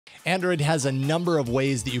Android has a number of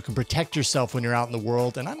ways that you can protect yourself when you're out in the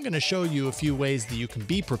world, and I'm going to show you a few ways that you can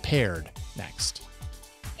be prepared next.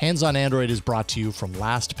 Hands on Android is brought to you from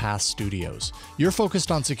LastPass Studios. You're focused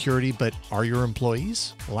on security, but are your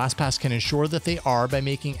employees? LastPass can ensure that they are by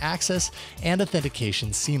making access and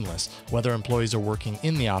authentication seamless, whether employees are working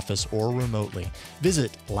in the office or remotely.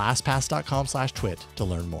 Visit lastpass.com/twit to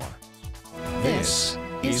learn more. This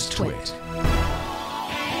is TWiT.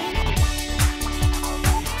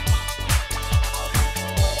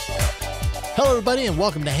 Hello, everybody, and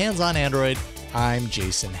welcome to Hands on Android. I'm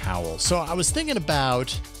Jason Howell. So I was thinking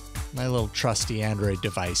about my little trusty Android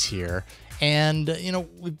device here. And,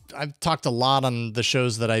 I've talked a lot on the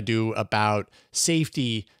shows that I do about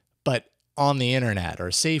safety, but on the internet,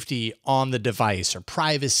 or safety on the device, or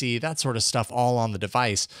privacy, that sort of stuff, all on the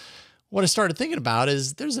device. What I started thinking about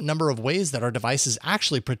is there's a number of ways that our devices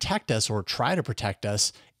actually protect us or try to protect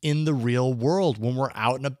us in the real world when we're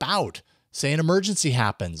out and about. Say an emergency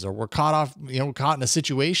happens, or we're caught in a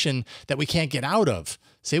situation that we can't get out of.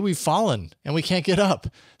 Say we've fallen and we can't get up.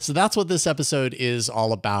 So that's what this episode is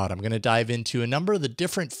all about. I'm going to dive into a number of the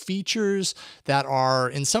different features that are,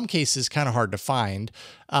 in some cases, kind of hard to find,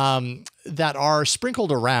 that are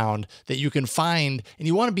sprinkled around that you can find. And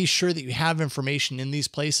you want to be sure that you have information in these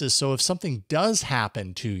places. So if something does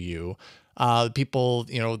happen to you, people,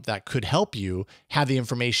 that could help you have the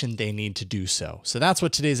information they need to do so. So that's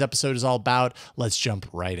what today's episode is all about. Let's jump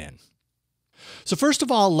right in. So first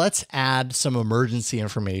of all, let's add some emergency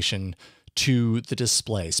information to the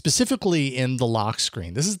display, specifically in the lock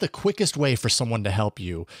screen. This is the quickest way for someone to help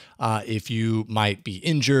you. If you might be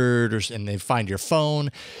injured and they find your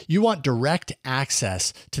phone, you want direct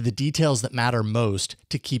access to the details that matter most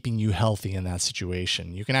to keeping you healthy in that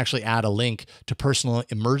situation. You can actually add a link to personal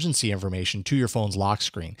emergency information to your phone's lock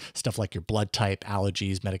screen, stuff like your blood type,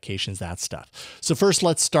 allergies, medications, that stuff. So first,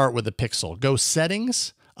 let's start with the Pixel. Go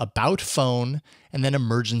Settings, About Phone, and then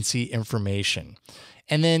Emergency Information.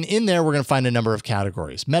 And then in there, we're going to find a number of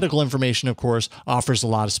categories. Medical information, of course, offers a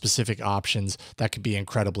lot of specific options that could be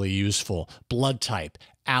incredibly useful. Blood type,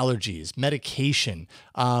 allergies, medication.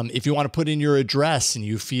 If you want to put in your address and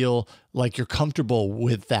you feel like you're comfortable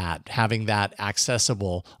with that, having that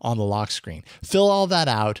accessible on the lock screen, fill all that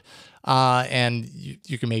out. And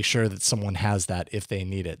you can make sure that someone has that if they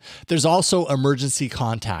need it. There's also emergency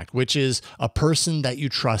contact, which is a person that you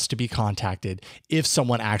trust to be contacted if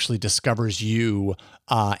someone actually discovers you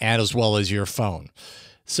and as well as your phone.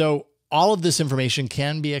 So all of this information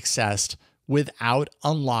can be accessed without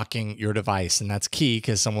unlocking your device. And that's key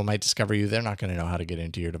because someone might discover you. They're not going to know how to get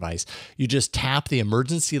into your device. You just tap the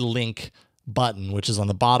emergency link button, which is on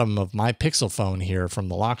the bottom of my Pixel phone here from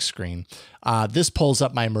the lock screen. This pulls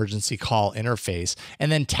up my emergency call interface,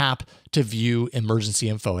 and then tap to view emergency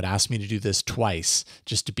info. It asked me to do this twice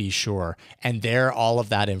just to be sure. And there, all of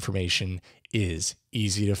that information is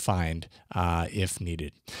easy to find if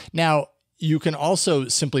needed. Now, you can also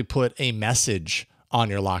simply put a message on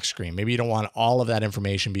your lock screen. Maybe you don't want all of that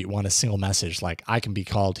information, but you want a single message like I can be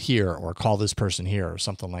called here or call this person here or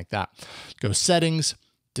something like that. Go Settings,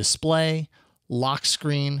 Display, Lock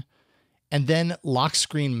Screen, and then Lock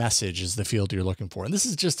Screen Message is the field you're looking for. And this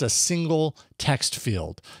is just a single text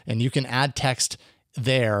field. And you can add text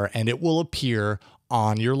there and it will appear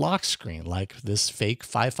on your lock screen, like this fake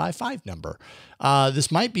 555 number. This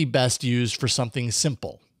might be best used for something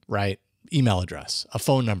simple, right? Email address, a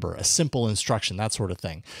phone number, a simple instruction, that sort of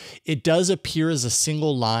thing. It does appear as a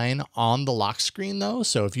single line on the lock screen though.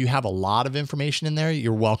 So if you have a lot of information in there,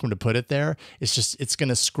 you're welcome to put it there. It's going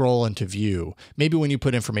to scroll into view. Maybe when you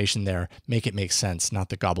put information there, make it make sense, not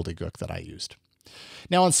the gobbledygook that I used.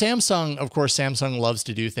 Now on Samsung, of course, Samsung loves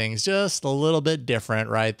to do things just a little bit different,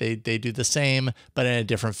 right? They do the same, but in a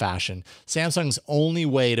different fashion. Samsung's only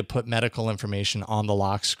way to put medical information on the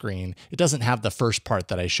lock screen, it doesn't have the first part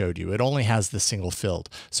that I showed you. It only has the single field.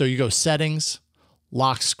 So you go Settings,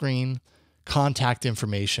 Lock Screen, Contact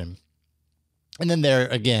Information. And then there,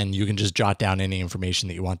 again, you can just jot down any information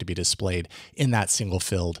that you want to be displayed in that single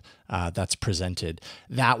field that's presented.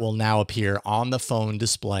 That will now appear on the phone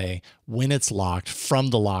display when it's locked from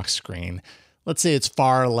the lock screen. Let's say it's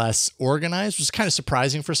far less organized, which is kind of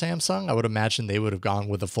surprising for Samsung. I would imagine they would have gone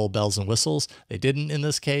with the full bells and whistles. They didn't in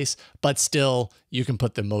this case, but still, you can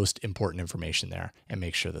put the most important information there and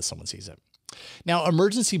make sure that someone sees it. Now,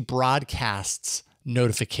 emergency broadcasts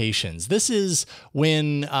notifications. This is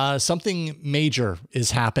when something major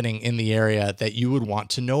is happening in the area that you would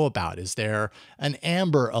want to know about. Is there an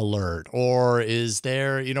Amber Alert, or is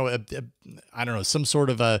there, I don't know, some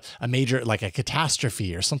sort of a major, like a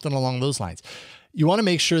catastrophe or something along those lines? you want to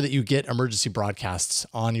make sure that you get emergency broadcasts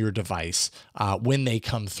on your device when they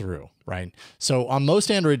come through, right? So on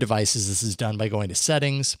most Android devices, this is done by going to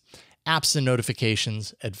Settings, Apps and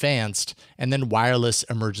Notifications, Advanced, and then Wireless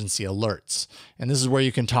Emergency Alerts. And this is where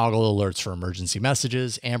you can toggle alerts for emergency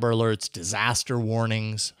messages, Amber Alerts, disaster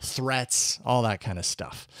warnings, threats, all that kind of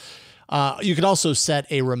stuff. You could also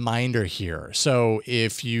set a reminder here. So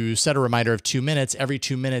if you set a reminder of 2 minutes, every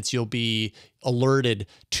 2 minutes you'll be alerted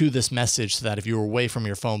to this message so that if you were away from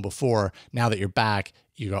your phone before, now that you're back,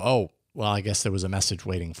 you go, oh, well, I guess there was a message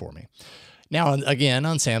waiting for me. Now, again,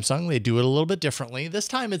 on Samsung, they do it a little bit differently. This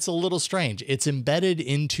time it's a little strange. It's embedded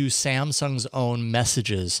into Samsung's own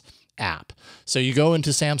Messages app. So you go into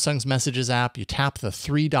Samsung's Messages app, you tap the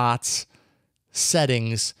 3 dots,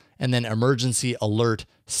 Settings, and then Emergency Alert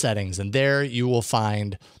Settings. And there you will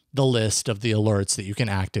find the list of the alerts that you can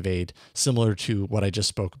activate, similar to what I just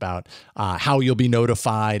spoke about, how you'll be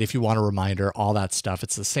notified if you want a reminder, all that stuff.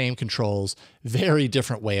 It's the same controls, very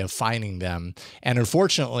different way of finding them. And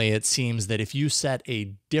unfortunately, it seems that if you set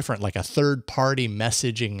a different, like a third-party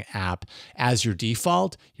messaging app as your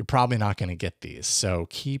default, you're probably not going to get these. So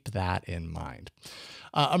keep that in mind.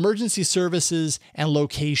 Emergency services and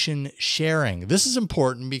location sharing. This is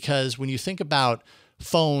important because when you think about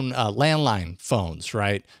landline phones,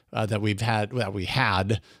 right? That we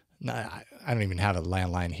had. I don't even have a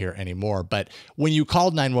landline here anymore. But when you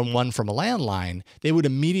called 911 from a landline, they would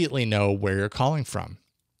immediately know where you're calling from.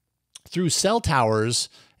 Through cell towers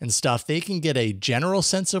and stuff, they can get a general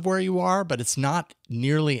sense of where you are, but it's not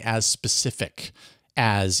nearly as specific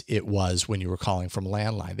as it was when you were calling from a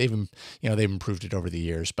landline. They've improved it over the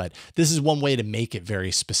years, but this is one way to make it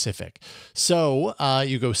very specific. So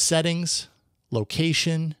you go Settings,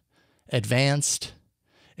 Location, Advanced,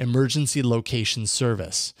 Emergency Location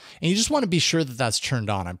Service. And you just want to be sure that that's turned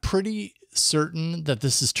on. I'm pretty certain that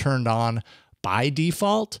this is turned on by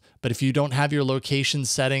default, but if you don't have your location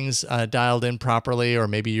settings dialed in properly, or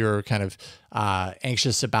maybe you're kind of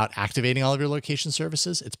anxious about activating all of your location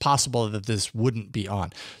services, it's possible that this wouldn't be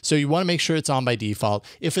on. So you want to make sure it's on by default.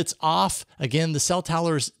 If it's off, again, the cell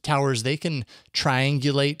towers, they can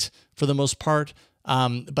triangulate for the most part,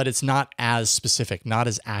 but it's not as specific, not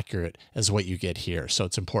as accurate as what you get here. So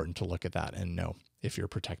it's important to look at that and know if you're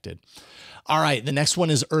protected. All right, the next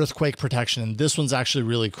one is earthquake protection. And this one's actually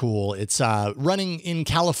really cool. It's running in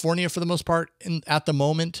California for the most part at the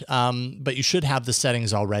moment, but you should have the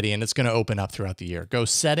settings already, and it's going to open up throughout the year. Go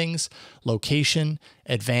Settings, Location,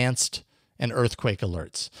 Advanced, and Earthquake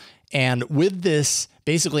Alerts. And with this,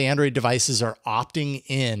 basically Android devices are opting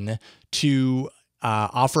in to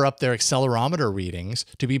offer up their accelerometer readings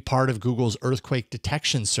to be part of Google's earthquake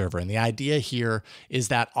detection server. And the idea here is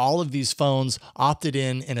that all of these phones opted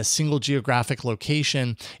in a single geographic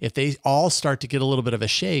location. If they all start to get a little bit of a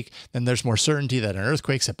shake, then there's more certainty that an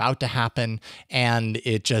earthquake's about to happen, and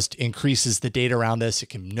it just increases the data around this. It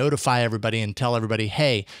can notify everybody and tell everybody,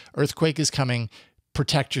 hey, earthquake is coming.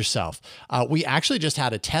 Protect yourself. We actually just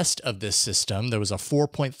had a test of this system. There was a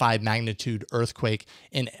 4.5 magnitude earthquake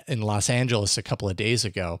in Los Angeles a couple of days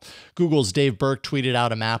ago. Google's Dave Burke tweeted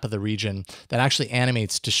out a map of the region that actually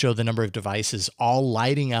animates to show the number of devices all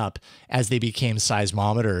lighting up as they became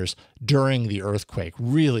seismometers during the earthquake.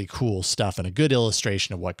 Really cool stuff and a good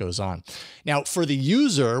illustration of what goes on. Now, for the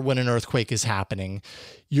user, when an earthquake is happening,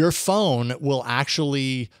 your phone will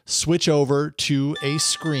actually switch over to a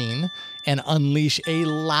screen and unleash a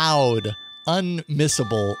loud,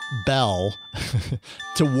 unmissable bell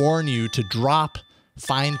to warn you to drop,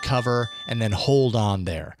 find cover, and then hold on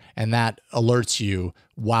there. And that alerts you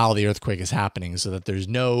while the earthquake is happening so that there's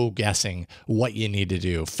no guessing what you need to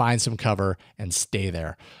do. Find some cover and stay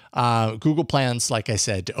there. Google plans, like I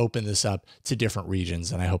said, to open this up to different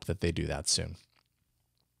regions, and I hope that they do that soon.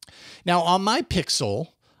 Now, on my Pixel,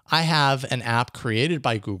 I have an app created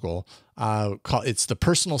by Google. It's the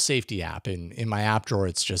Personal Safety app. In my app drawer,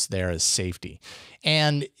 it's just there as safety.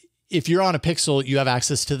 And if you're on a Pixel, you have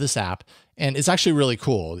access to this app. And it's actually really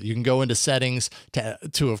cool. You can go into settings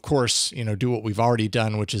to of course, do what we've already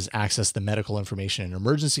done, which is access the medical information in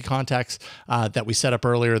emergency contexts that we set up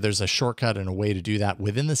earlier. There's a shortcut and a way to do that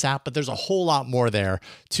within this app, but there's a whole lot more there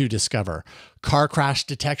to discover. Car crash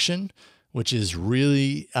detection, which is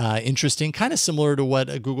really interesting, kind of similar to what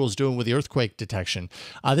Google's doing with the earthquake detection.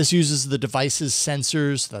 This uses the device's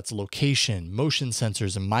sensors, that's location, motion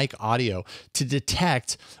sensors, and mic audio, to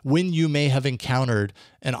detect when you may have encountered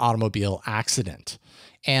an automobile accident.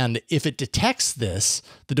 And if it detects this,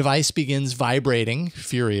 the device begins vibrating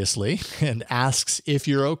furiously and asks if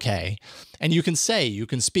you're okay. And you can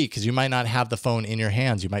speak, because you might not have the phone in your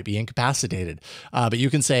hands. You might be incapacitated, but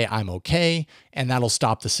you can say, I'm okay, and that'll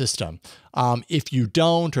stop the system. If you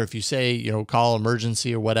don't, or if you say, call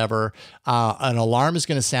emergency or whatever, an alarm is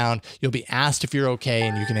going to sound. You'll be asked if you're okay,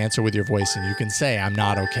 and you can answer with your voice, and you can say, I'm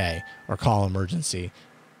not okay, or call emergency.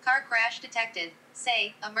 Car crash detected.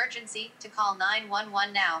 Say, emergency, to call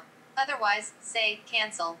 911 now. Otherwise, say,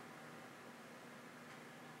 cancel.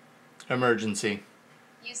 Emergency.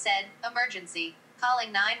 You said, emergency.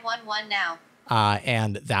 Calling 911 now.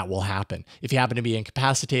 And that will happen. If you happen to be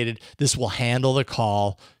incapacitated, this will handle the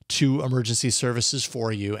call to emergency services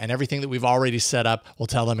for you, and everything that we've already set up will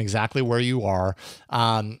tell them exactly where you are.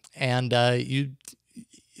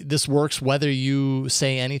 This works whether you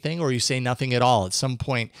say anything or you say nothing at all. At some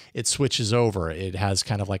point, it switches over. It has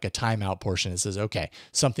kind of like a timeout portion. It says, okay,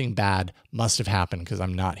 something bad must have happened because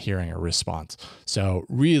I'm not hearing a response. So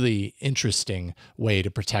really interesting way to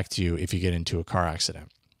protect you if you get into a car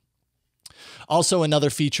accident. Also, another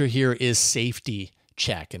feature here is safety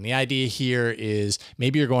check. And the idea here is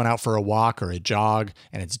maybe you're going out for a walk or a jog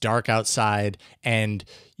and it's dark outside and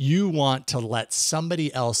you want to let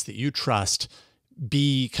somebody else that you trust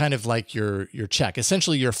be kind of like your check.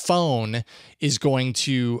 Essentially, your phone is going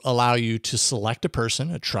to allow you to select a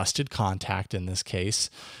person, a trusted contact in this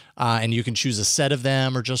case, and you can choose a set of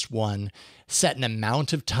them or just one, set an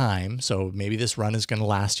amount of time. So maybe this run is going to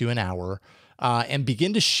last you an hour, and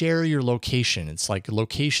begin to share your location. It's like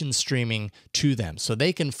location streaming to them. So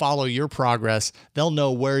they can follow your progress. They'll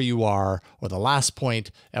know where you are or the last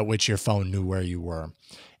point at which your phone knew where you were.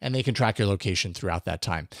 And they can track your location throughout that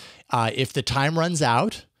time. If the time runs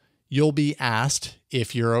out, you'll be asked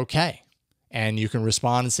if you're okay. And you can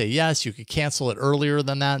respond and say yes. You could cancel it earlier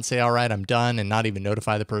than that and say, all right, I'm done, and not even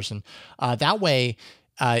notify the person. That way,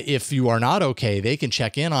 if you are not okay, they can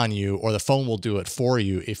check in on you, or the phone will do it for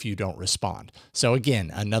you if you don't respond. So again,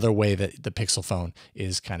 another way that the Pixel phone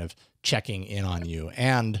is kind of checking in on you.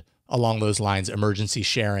 And along those lines, emergency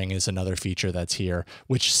sharing is another feature that's here,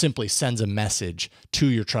 which simply sends a message to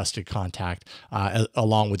your trusted contact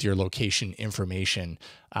along with your location information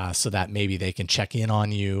so that maybe they can check in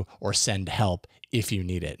on you or send help if you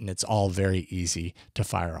need it. And it's all very easy to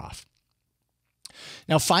fire off.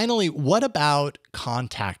 Now, finally, what about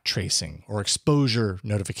contact tracing or exposure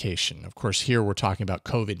notification? Of course, here we're talking about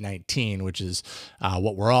COVID-19, which is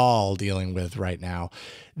what we're all dealing with right now.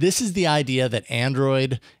 This is the idea that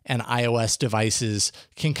Android and iOS devices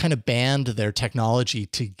can kind of band their technology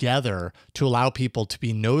together to allow people to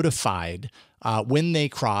be notified when they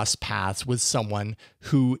cross paths with someone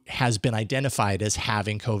who has been identified as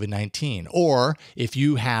having COVID-19. Or if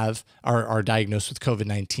you are diagnosed with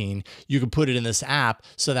COVID-19, you can put it in this app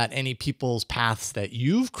so that any people's paths that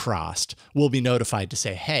you've crossed will be notified to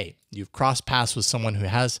say, hey, you've crossed paths with someone who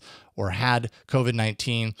has or had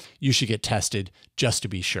COVID-19. You should get tested just to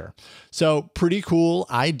be sure. So pretty cool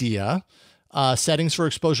idea. Settings for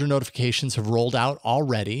exposure notifications have rolled out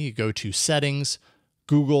already. You go to Settings,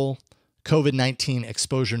 Google, COVID-19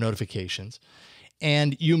 exposure notifications,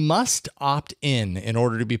 and you must opt in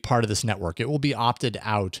order to be part of this network. It will be opted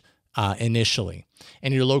out initially,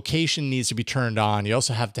 and your location needs to be turned on. You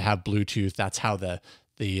also have to have Bluetooth. That's how the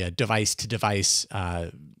device-to-device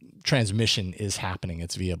transmission is happening.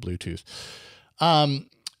 It's via Bluetooth.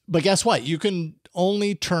 But guess what? You can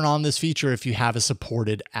only turn on this feature if you have a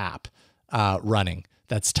supported app running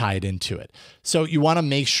that's tied into it. So you want to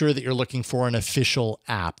make sure that you're looking for an official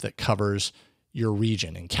app that covers your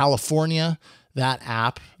region. In California, that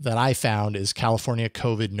app that I found is California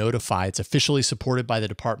COVID Notify. It's officially supported by the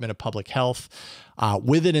Department of Public Health.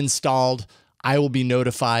 With it installed, I will be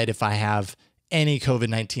notified if I have any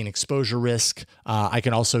COVID-19 exposure risk. I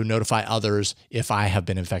can also notify others if I have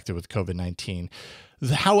been infected with COVID-19.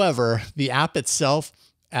 However, the app itself,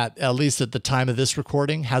 at least at the time of this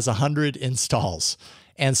recording, has 100 installs.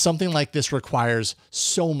 And something like this requires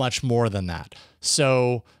so much more than that.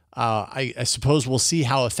 So I suppose we'll see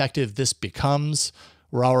how effective this becomes.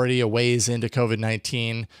 We're already a ways into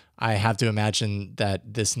COVID-19. I have to imagine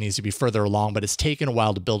that this needs to be further along, but it's taken a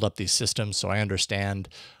while to build up these systems, so I understand.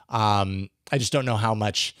 I just don't know how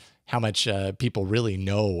much people really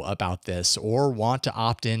know about this or want to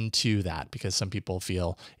opt into that, because some people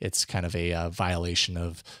feel it's kind of a violation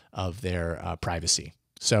of their privacy.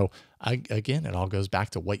 So again, it all goes back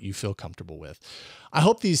to what you feel comfortable with. I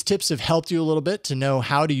hope these tips have helped you a little bit to know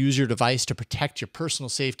how to use your device to protect your personal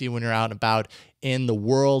safety when you're out and about in the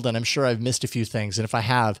world. And I'm sure I've missed a few things. And if I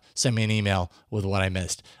have, send me an email with what I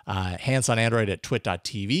missed.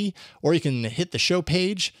 handsonandroid@twit.tv, or you can hit the show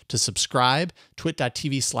page to subscribe,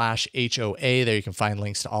 twit.tv/HOA. There you can find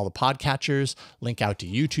links to all the podcatchers, link out to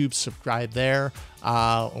YouTube, subscribe there.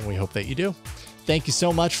 And we hope that you do. Thank you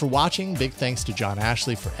so much for watching. Big thanks to John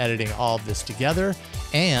Ashley for editing all of this together.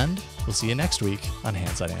 And we'll see you next week on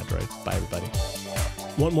Hands on Android. Bye, everybody.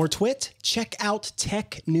 Want more Twit? Check out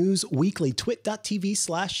Tech News Weekly,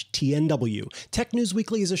 twit.tv/TNW. Tech News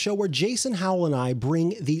Weekly is a show where Jason Howell and I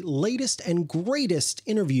bring the latest and greatest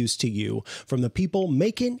interviews to you from the people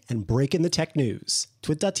making and breaking the tech news.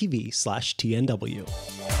 twit.tv/TNW.